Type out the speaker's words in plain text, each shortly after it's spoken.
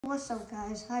What's up,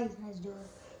 guys? How you guys doing?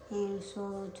 And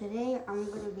so today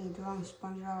I'm gonna be drawing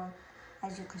SpongeBob.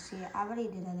 As you can see, I already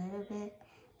did a little bit.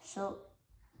 So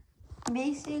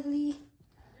basically,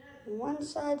 one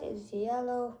side is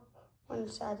yellow, one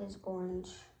side is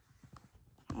orange,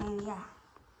 and yeah.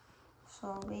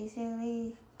 So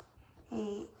basically,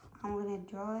 hey, I'm gonna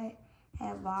draw it,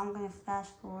 but I'm gonna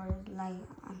fast forward, like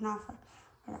not fast,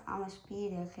 but I'm gonna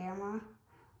speed the camera,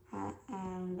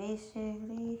 and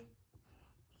basically.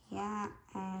 Yeah,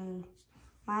 and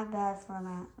my bad for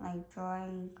not like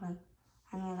drawing,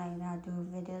 I mean like not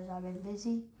doing videos. I've been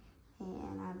busy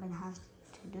and I've been having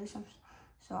to do some.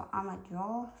 So I'm gonna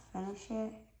draw, finish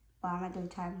it, but I'm gonna do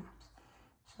time lapse.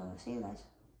 So see you guys.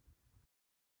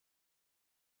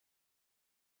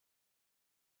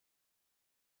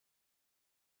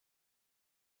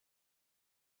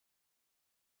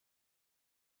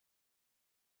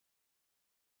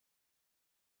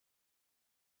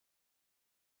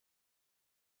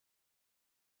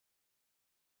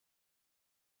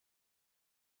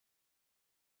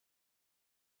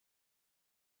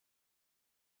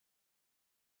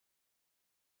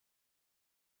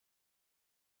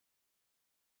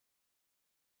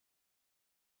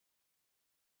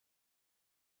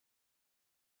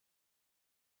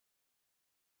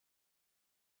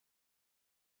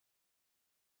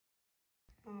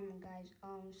 Guys,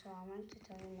 so I wanted to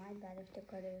tell you my bad if the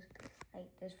color is like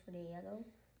this for the yellow.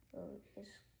 So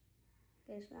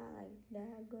it's not like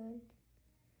that good.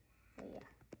 But yeah,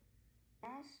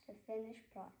 that's the finished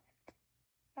product.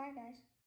 Bye, guys.